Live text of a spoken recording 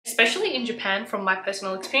especially in Japan. From my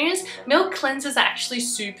personal experience, milk cleansers are actually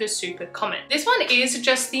super common. This one is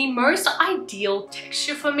just the most ideal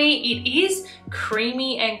texture for me. It is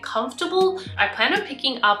creamy and comfortable. I plan on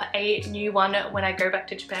picking up a new one when I go back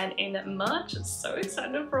to Japan in March. I'm so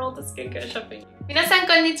excited for all the skincare shopping. Minasan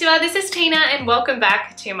konnichiwa, this is Tina and welcome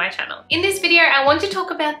back to my channel. In this video, I want to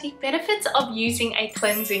talk about the benefits of using a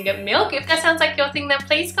cleansing milk. If that sounds like your thing, then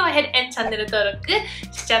please go ahead and channel登録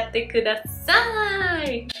しちゃってくださ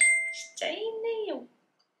い。しちゃいねよ。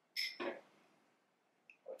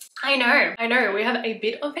I know, we have a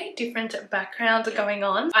bit of a different background going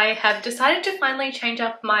on. I have decided to finally change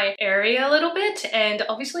up my area a little bit, and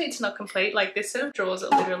obviously it's not complete. Like, this set of drawers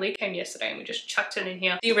literally came yesterday and we just chucked it in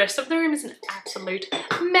here. The rest of the room is an absolute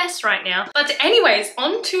mess right now. But anyways,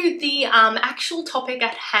 on to the actual topic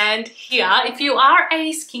at hand here. If you are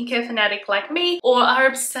a skincare fanatic like me or are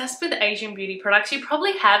obsessed with Asian beauty products, you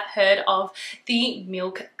probably have heard of the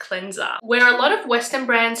milk cleanser, where a lot of Western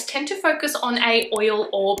brands tend to focus on a oil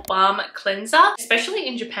or balm cleanser. Especially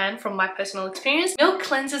in Japan, from my personal experience, milk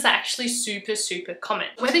cleansers are actually super common.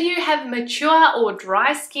 Whether you have mature or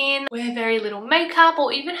dry skin, wear very little makeup,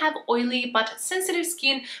 or even have oily but sensitive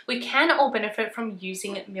skin, we can all benefit from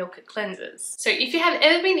using milk cleansers. So if you have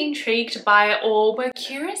ever been intrigued by or were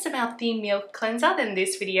curious about the milk cleanser, then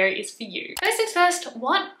this video is for you. First things first,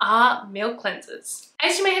 what are milk cleansers?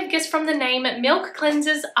 As you may have guessed from the name, milk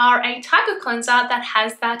cleansers are a type of cleanser that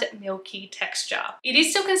has that milky texture. It is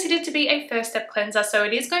still considered to be a first step cleanser, so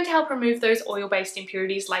it is going to help remove those oil-based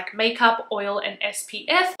impurities like makeup, oil, and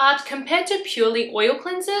SPF, but compared to purely oil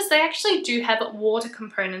cleansers, they actually do have water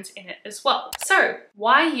components in it as well. So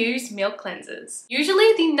why use milk cleansers?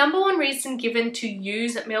 Usually the #1 reason given to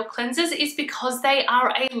use milk cleansers is because they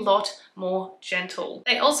are a lot more gentle.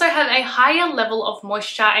 They also have a higher level of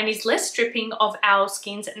moisture and is less stripping of our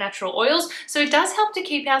skin's natural oils, so it does help to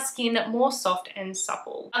keep our skin more soft and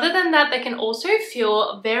supple. Other than that, they can also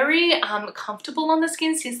feel very comfortable on the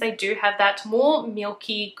skin since they do have that more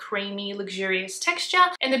milky, creamy, luxurious texture.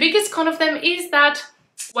 And the biggest con of them is that,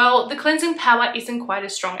 well, the cleansing power isn't quite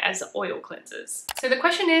as strong as oil cleansers. So the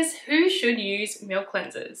question is, who should use milk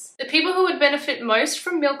cleansers? The people who would benefit most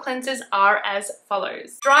from milk cleansers are as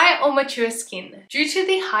follows. Dry or mature skin. Due to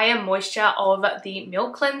the higher moisture of the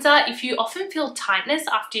milk cleanser, if you often feel tightness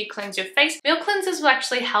after you cleanse your face, milk cleansers will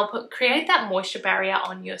actually help create that moisture barrier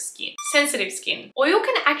on your skin. Sensitive skin. Oil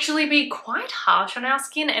can actually be quite harsh on our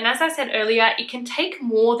skin, and as I said earlier, it can take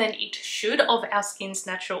more than it should of our skin's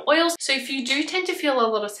natural oils. So if you do tend to feel a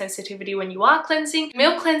lot of sensitivity when you are cleansing,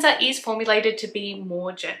 milk cleanser is formulated to be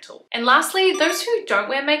more gentle. And lastly, those who don't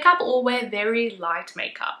wear makeup or wear very light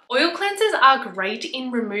makeup. Oil cleansers are great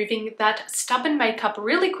in removing that stubborn makeup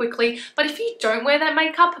really quickly, but if you don't wear that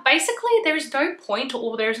makeup, basically there is no point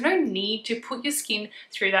or there is no need to put your skin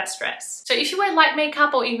through that stress. So if you wear light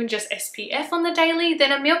makeup or even just SPF on the daily,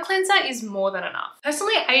 then a milk cleanser is more than enough.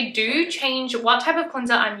 Personally, I do change what type of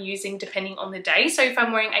cleanser I'm using depending on the day. So if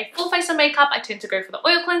I'm wearing a full face of makeup, I tend to go for the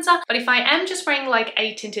oil cleanser, but if I am just wearing like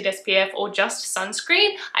a tinted SPF or just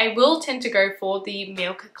sunscreen, I will tend to go for the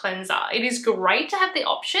milk cleanser. It is great to have the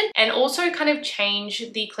option and also kind of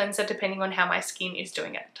change the cleanser depending on how my skin is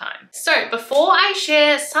doing at the time. So before I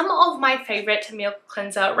share some of my favorite milk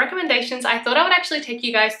cleanser recommendations, I thought I would actually take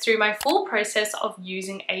you guys through my full process of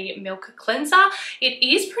using a milk cleanser. It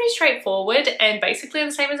is pretty straightforward and basically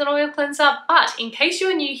the same as an oil cleanser, but in case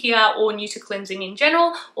you're new here or new to cleansing in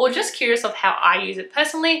general, or just curious of how I use it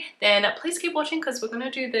personally, then please keep watching because we're gonna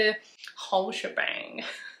do the whole shebang.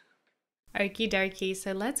 Okie dokie,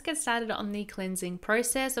 so let's get started on the cleansing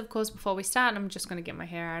process. Of course, before we start, I'm just going to get my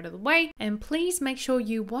hair out of the way. And please make sure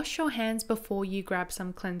you wash your hands before you grab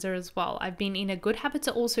some cleanser as well. I've been in a good habit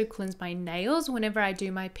to also cleanse my nails whenever I do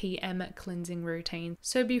my PM cleansing routine.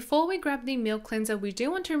 So before we grab the milk cleanser, we do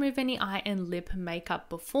want to remove any eye and lip makeup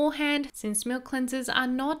beforehand, since milk cleansers are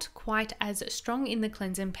not quite as strong in the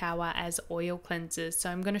cleansing power as oil cleansers. So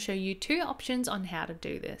I'm going to show you 2 options on how to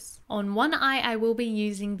do this. On one eye, I will be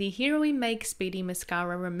using the Heroine Make Speedy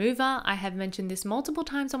Mascara Remover. I have mentioned this multiple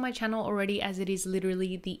times on my channel already, as it is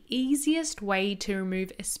literally the easiest way to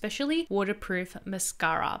remove especially waterproof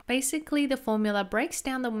mascara. Basically, the formula breaks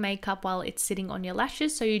down the makeup while it's sitting on your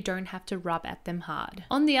lashes so you don't have to rub at them hard.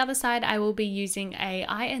 On the other side, I will be using a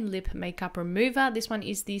eye and lip makeup remover. This one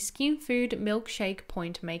is the Skinfood Milkshake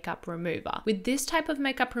Point Makeup Remover. With this type of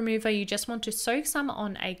makeup remover, you just want to soak some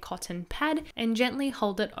on a cotton pad and gently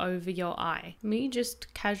hold it over your eye. Me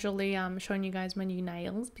just casually showing you guys my new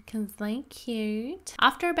nails because they're cute.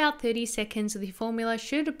 After about 30 seconds, the formula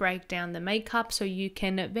should break down the makeup so you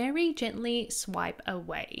can very gently swipe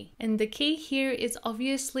away. And the key here is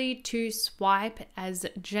obviously to swipe as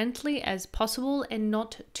gently as possible and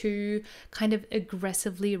not to kind of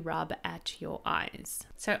aggressively rub at your eyes.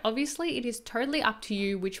 So obviously it is totally up to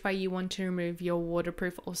you which way you want to remove your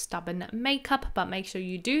waterproof or stubborn makeup, but make sure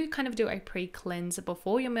you do kind of do a pre-cleanse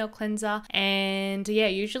before your milk cleanser. And yeah,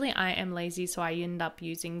 usually I am lazy, so I end up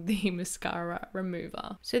using the mascara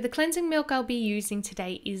remover. So the cleansing milk I'll be using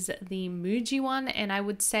today is the MUJI one, and I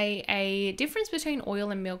would say a difference between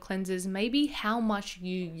oil and milk cleansers may be how much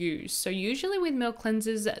you use. So usually with milk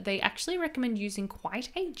cleansers, they actually recommend using quite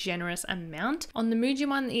a generous amount. On the MUJI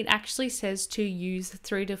one, it actually says to use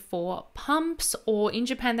 3 to 4 pumps, or in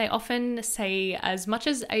Japan they often say as much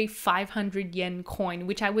as a 500 yen coin,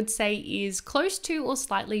 which I would say is close to or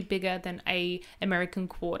slightly bigger than a American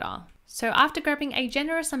quarter. So after grabbing a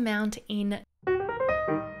generous amount in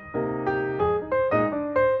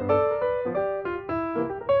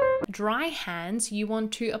dry hands, you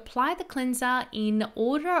want to apply the cleanser in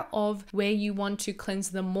order of where you want to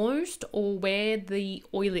cleanse the most or where the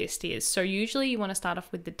oiliest is. So usually you want to start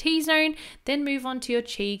off with the T-zone, then move on to your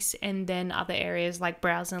cheeks and then other areas like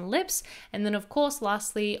brows and lips, and then of course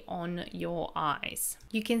lastly on your eyes.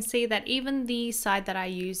 You can see that even the side that I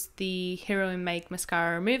used the Heroine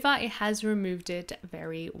mascara remover, it has removed it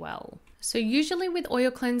very well. So usually with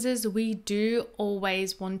oil cleansers, we do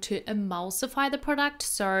always want to emulsify the product.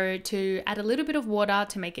 So to add a little bit of water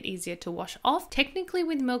to make it easier to wash off. Technically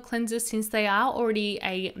with milk cleansers, since they are already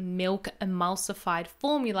a milk emulsified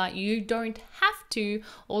formula, you don't have to.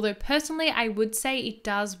 Although personally, I would say it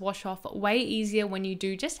does wash off way easier when you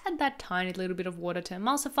do just add that tiny little bit of water to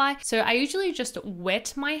emulsify. So I usually just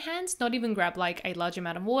wet my hands, not even grab like a large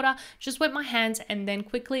amount of water, just wet my hands and then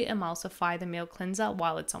quickly emulsify the milk cleanser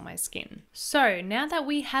while it's on my skin. So now that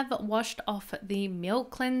we have washed off the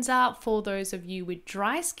milk cleanser, for those of you with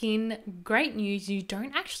dry skin, great news, you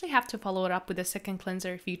don't actually have to follow it up with a second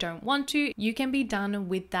cleanser if you don't want to. You can be done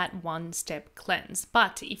with that one-step cleanse.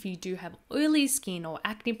 But if you do have oily skin or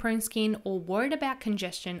acne-prone skin or worried about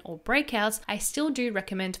congestion or breakouts, I still do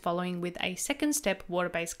recommend following with a second step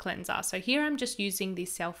water-based cleanser. So here I'm just using the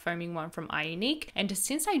self-foaming one from iUNIK. And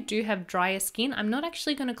since I do have drier skin, I'm not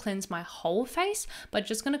actually going to cleanse my whole face, but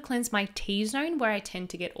just going to cleanse my T-zone where I tend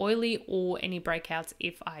to get oily or any breakouts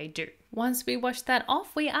if I do. Once we wash that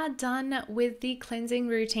off, we are done with the cleansing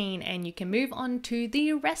routine and you can move on to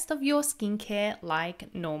the rest of your skincare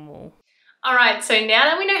like normal. Alright, so now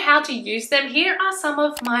that we know how to use them, here are some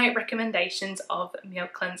of my recommendations of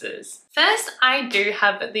milk cleansers. First, I do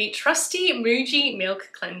have the trusty MUJI Milk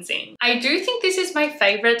Cleansing. I do think this is my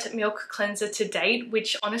favorite milk cleanser to date,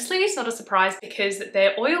 which honestly is not a surprise because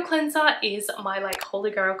their oil cleanser is my like holy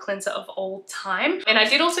grail cleanser of all time. And I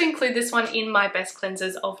did also include this one in my best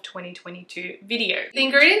cleansers of 2022 video. The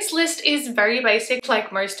ingredients list is very basic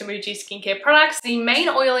like most MUJI skincare products. The main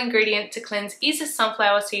oil ingredient to cleanse is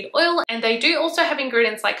sunflower seed oil, and they do also have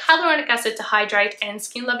ingredients like hyaluronic acid to hydrate and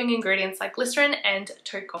skin-loving ingredients like glycerin and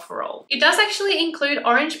tocopherol. It does actually include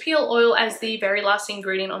orange peel oil as the very last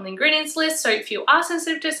ingredient on the ingredients list, so if you are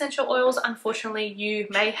sensitive to essential oils, unfortunately you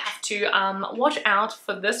may have to watch out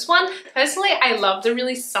for this one. Personally, I love the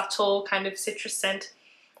really subtle kind of citrus scent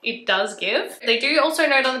it does give. They do also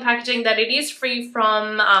note on the packaging that it is free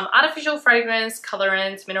from artificial fragrance,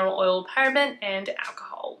 colorants, mineral oil, paraben, and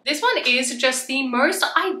alcohol. This one is just the most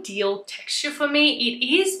ideal texture for me.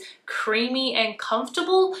 It is creamy and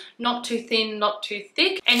comfortable, not too thin, not too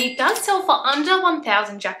thick, and it does sell for under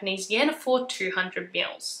 1,000 Japanese yen for 200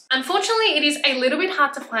 mils. Unfortunately, it is a little bit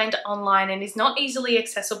hard to find online and is not easily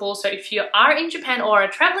accessible, so if you are in Japan or are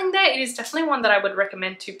traveling there, it is definitely one that I would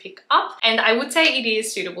recommend to pick up, and I would say it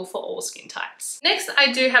is suitable for all skin types. Next,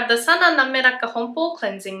 I do have the Nameraka Honpo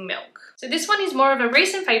Cleansing Milk. So this one is more of a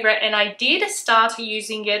recent favorite, and I did start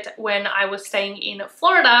using it when I was staying in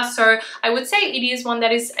Florida, so I would say it is one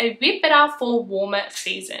that is a bit better for warmer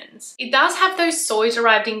seasons. It does have those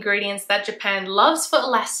soy-derived ingredients that Japan loves for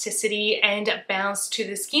elasticity and bounce to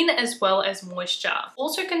the skin as well as moisture.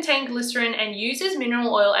 Also contains glycerin and uses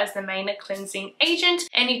mineral oil as the main cleansing agent,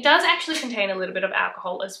 and it does actually contain a little bit of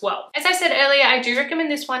alcohol as well. As I said earlier, I do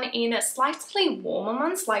recommend this one in slightly warmer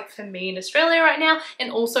months, like for me in Australia right now,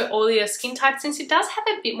 and also oilier skin type, since it does have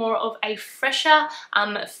a bit more of a fresher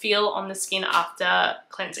feel on the skin after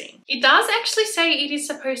cleansing. It does actually say it is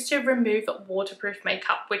supposed to remove waterproof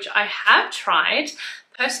makeup, which I have tried,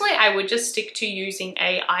 Personally, I would just stick to using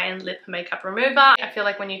a eye and lip makeup remover. I feel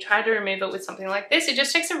like when you try to remove it with something like this, it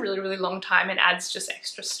just takes a really long time and adds just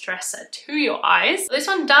extra stress to your eyes. This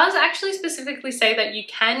one does actually specifically say that you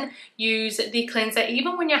can use the cleanser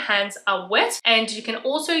even when your hands are wet, and you can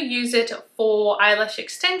also use it for eyelash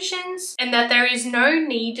extensions, and that there is no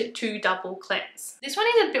need to double cleanse. This one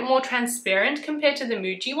is a bit more transparent compared to the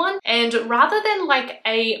MUJI one, and rather than like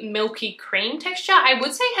a milky cream texture, I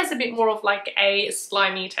would say it has a bit more of like a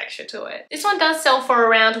slimy texture to it. This one does sell for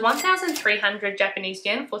around 1,300 Japanese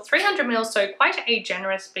yen for 300 ml, so quite a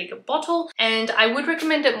generous big bottle, and I would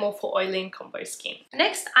recommend it more for oily and combo skin.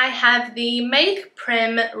 Next, I have the Make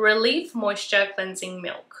Prem Relief Moisture Cleansing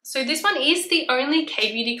Milk. So this one is the only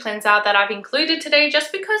K-beauty cleanser that I've included today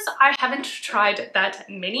just because I haven't tried that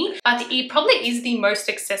many, but it probably is the most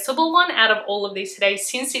accessible one out of all of these today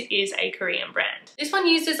since it is a Korean brand. This one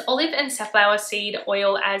uses olive and safflower seed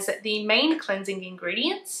oil as the main cleansing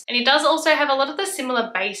ingredients, and it does also have a lot of the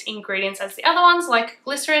similar base ingredients as the other ones like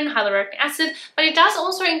glycerin, hyaluronic acid, but it does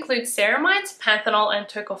also include ceramides, panthenol and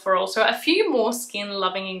tocopherol, so a few more skin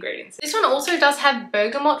loving ingredients. This one also does have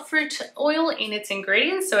bergamot fruit oil in its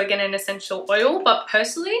ingredients, so again an essential oil, but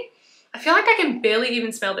personally I feel like I can barely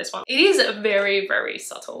even smell this one. It is very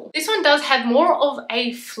subtle. This one does have more of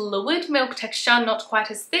a fluid milk texture, not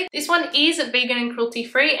quite as thick. This one is vegan and cruelty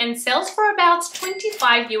free and sells for about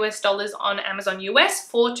 $25 US on Amazon US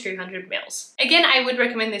for 200 mils. Again, I would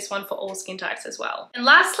recommend this one for all skin types as well. And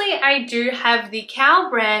lastly, I do have the Cow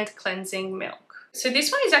brand cleansing milk. So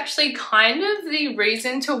this one is actually kind of the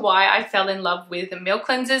reason to why I fell in love with milk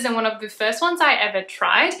cleansers and one of the first ones I ever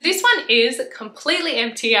tried. This one is completely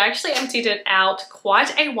empty. I actually emptied it out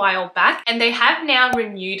quite a while back and they have now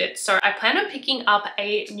renewed it. So I plan on picking up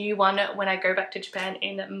a new one when I go back to Japan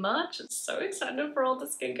in March. I'm so excited for all the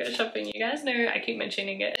skincare shopping. You guys know I keep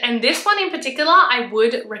mentioning it. And this one in particular, I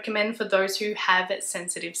would recommend for those who have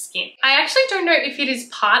sensitive skin. I actually don't know if it is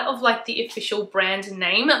part of like the official brand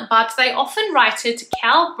name, but they often write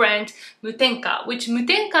Cow brand Mutenka, which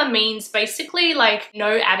Mutenka means basically like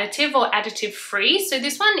no additive or additive free. So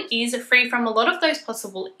this one is free from a lot of those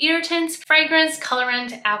possible irritants, fragrance,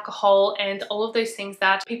 colorant, alcohol, and all of those things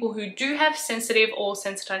that people who do have sensitive or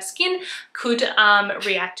sensitized skin could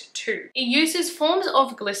react to. It uses forms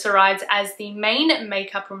of glycerides as the main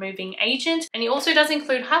makeup removing agent, and it also does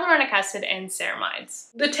include hyaluronic acid and ceramides.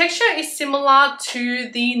 The texture is similar to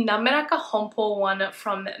the Nameraka Honpo one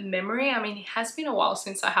from memory. I mean, it has been a while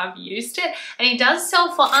since I have used it, and it does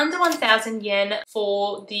sell for under 1,000 yen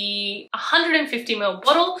for the 150 ml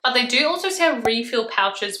bottle, but they do also sell refill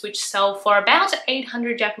pouches which sell for about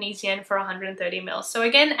 800 Japanese yen for 130 ml. So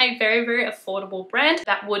again, a very affordable brand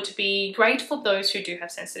that would be great for those who do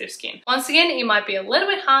have sensitive skin. Once again, it might be a little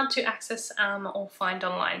bit hard to access or find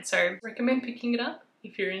online, so recommend picking it up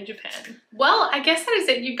if you're in Japan. Well, I guess that is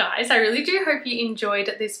it, you guys. I really do hope you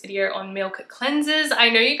enjoyed this video on milk cleansers. I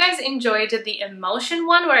know you guys enjoyed the emulsion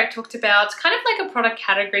one where I talked about kind of like a product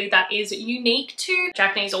category that is unique to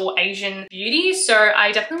Japanese or Asian beauty. So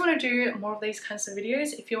I definitely want to do more of these kinds of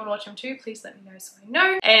videos. If you want to watch them too, please let me know so I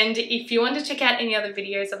know. And if you want to check out any other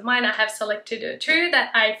videos of mine, I have selected 2 that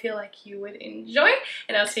I feel like you would enjoy.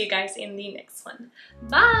 And I'll see you guys in the next one.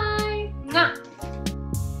 Bye!